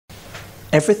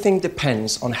Everything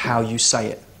depends on how you say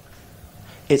it.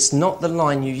 It's not the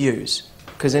line you use.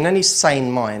 Because in any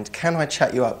sane mind, "Can I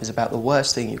chat you up?" is about the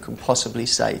worst thing you can possibly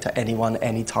say to anyone,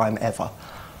 anytime, ever.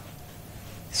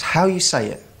 It's how you say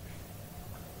it.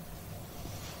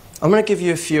 I'm going to give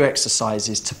you a few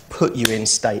exercises to put you in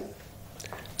state.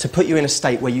 To put you in a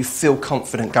state where you feel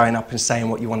confident going up and saying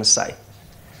what you want to say.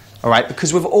 All right?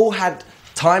 Because we've all had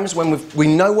times when we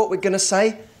know what we're going to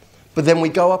say, but then we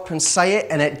go up and say it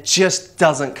and it just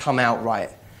doesn't come out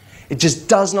right. It just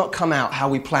does not come out how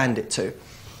we planned it to.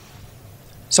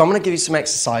 So I'm going to give you some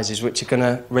exercises which are going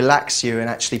to relax you and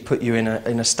actually put you in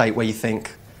a state where you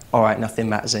think, all right, nothing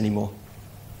matters anymore.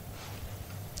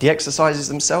 The exercises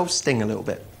themselves sting a little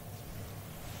bit.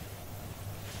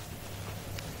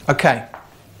 Okay.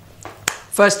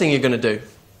 First thing you're going to do.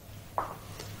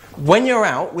 When you're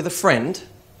out with a friend,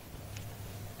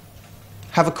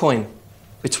 have a coin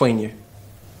between you.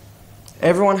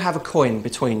 Everyone have a coin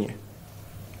between you.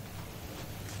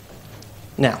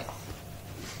 Now,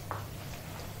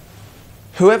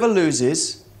 whoever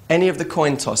loses any of the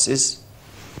coin tosses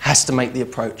has to make the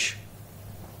approach.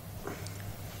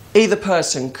 Either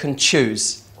person can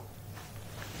choose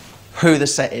who the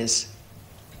set is.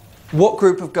 What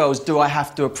group of girls do I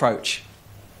have to approach?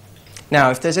 Now,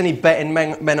 if there's any betting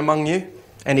men among you,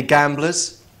 any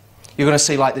gamblers, you're going to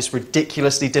see like this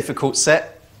ridiculously difficult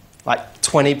set, like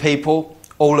 20 people,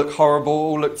 all look horrible,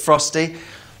 all look frosty.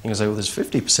 You're going to say, well, there's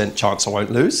 50% chance I won't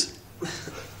lose.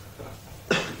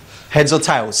 Heads or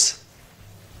tails?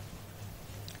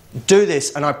 Do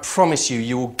this and I promise you,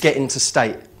 you will get into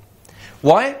state.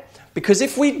 Why? Because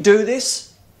if we do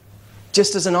this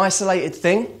just as an isolated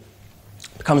thing,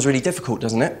 it becomes really difficult,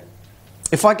 doesn't it?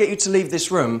 If I get you to leave this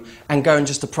room and go and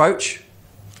just approach,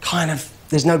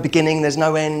 there's no beginning, there's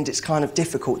no end, it's kind of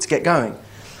difficult to get going.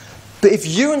 But if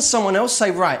you and someone else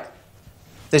say, right,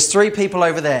 there's 3 people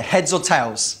over there, heads or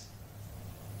tails?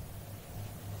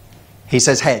 He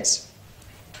says heads.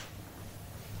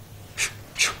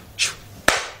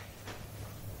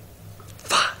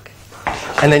 Fuck.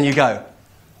 And then you go.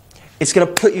 It's going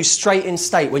to put you straight in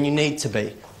state when you need to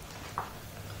be.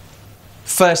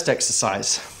 First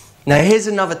exercise. Now here's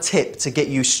another tip to get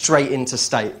you straight into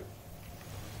state.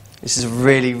 This is a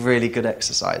really, really good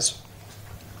exercise.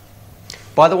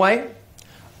 By the way,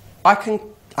 I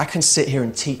can sit here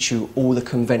and teach you all the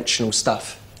conventional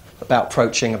stuff about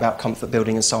approaching, about comfort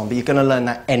building and so on, but you're going to learn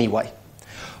that anyway.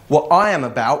 What I am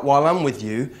about, while I'm with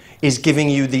you, is giving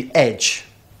you the edge.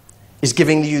 Is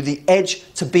giving you the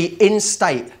edge to be in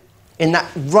state, in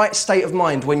that right state of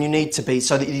mind when you need to be,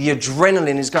 so that the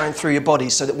adrenaline is going through your body,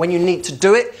 so that when you need to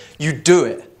do it, you do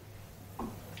it.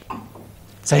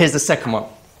 So here's the second one.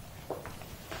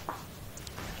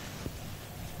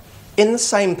 In the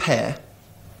same pair,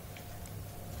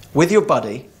 with your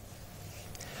buddy,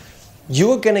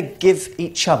 you are going to give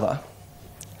each other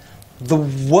the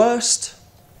worst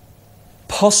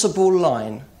possible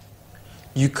line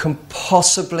you can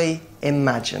possibly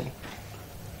imagine.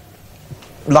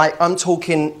 Like, I'm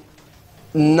talking,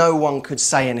 no one could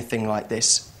say anything like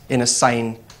this in a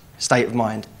sane state of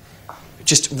mind.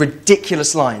 Just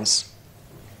ridiculous lines.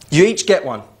 You each get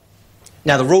one.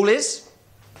 Now, the rule is,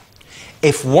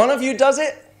 if one of you does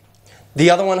it, the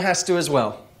other one has to as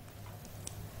well.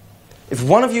 If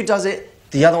one of you does it,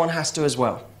 the other one has to as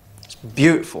well. It's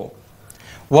beautiful.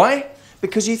 Why?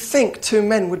 Because you think 2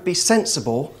 men would be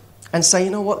sensible and say,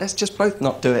 you know what, let's just both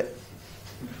not do it.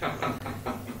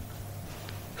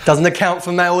 Doesn't account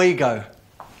for male ego.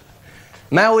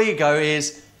 Male ego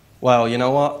is, well, you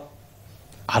know what?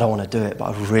 I don't want to do it,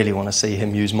 but I really want to see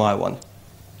him use my one.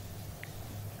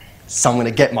 So I'm going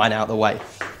to get mine out of the way.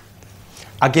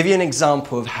 I'll give you an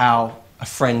example of how a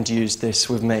friend used this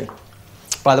with me.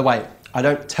 By the way, I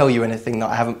don't tell you anything that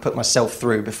I haven't put myself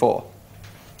through before.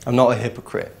 I'm not a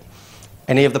hypocrite.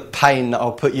 Any of the pain that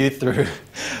I'll put you through,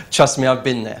 trust me, I've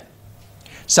been there.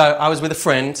 So I was with a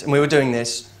friend and we were doing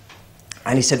this.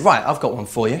 And he said, right, I've got one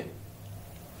for you.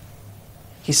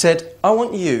 He said, I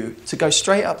want you to go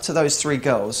straight up to those 3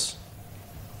 girls,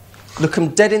 look them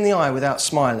dead in the eye without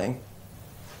smiling,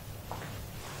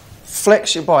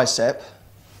 flex your bicep,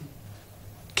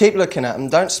 keep looking at them,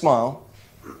 don't smile,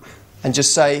 and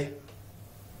just say,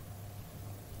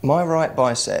 my right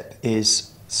bicep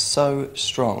is so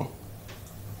strong.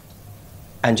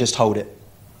 And just hold it.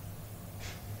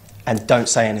 And don't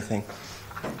say anything.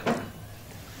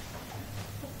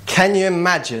 Can you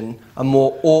imagine a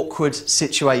more awkward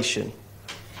situation?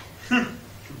 It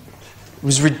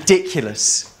was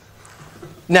ridiculous.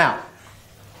 Now,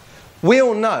 we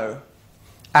all know,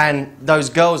 and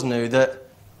those girls knew, that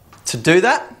to do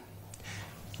that,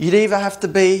 you'd either have to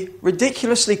be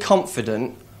ridiculously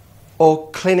confident or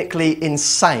clinically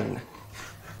insane.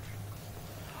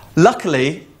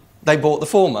 Luckily, they bought the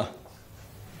former,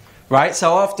 right?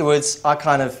 So afterwards, I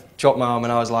kind of dropped my arm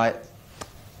and I was like,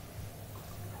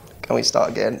 can we start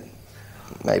again?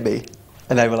 Maybe.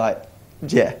 And they were like,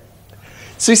 yeah.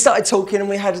 So we started talking and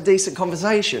we had a decent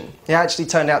conversation. It actually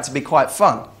turned out to be quite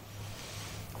fun.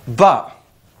 But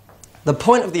the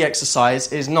point of the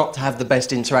exercise is not to have the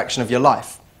best interaction of your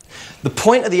life. The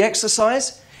point of the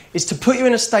exercise is to put you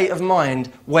in a state of mind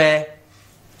where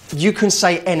you can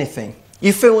say anything.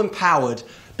 You feel empowered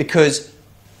because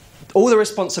all the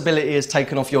responsibility is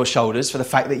taken off your shoulders for the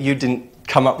fact that you didn't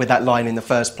come up with that line in the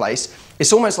first place.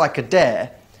 It's almost like a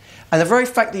dare. And the very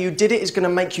fact that you did it is going to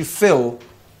make you feel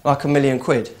like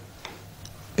 £1,000,000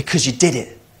 because you did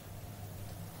it.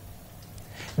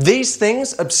 These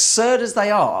things, absurd as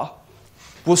they are,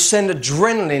 will send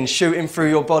adrenaline shooting through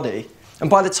your body. And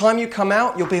by the time you come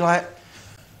out, you'll be like,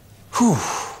 whew,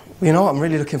 you know what, I'm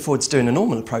really looking forward to doing a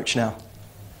normal approach now.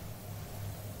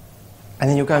 And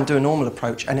then you'll go and do a normal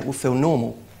approach and it will feel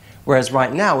normal. Whereas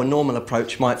right now, a normal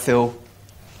approach might feel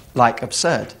like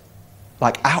absurd,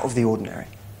 like out of the ordinary.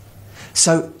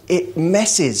 So it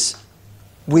messes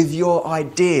with your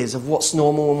ideas of what's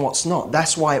normal and what's not.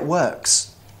 That's why it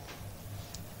works.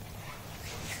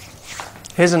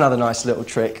 Here's another nice little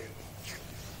trick.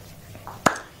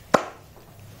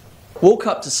 Walk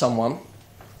up to someone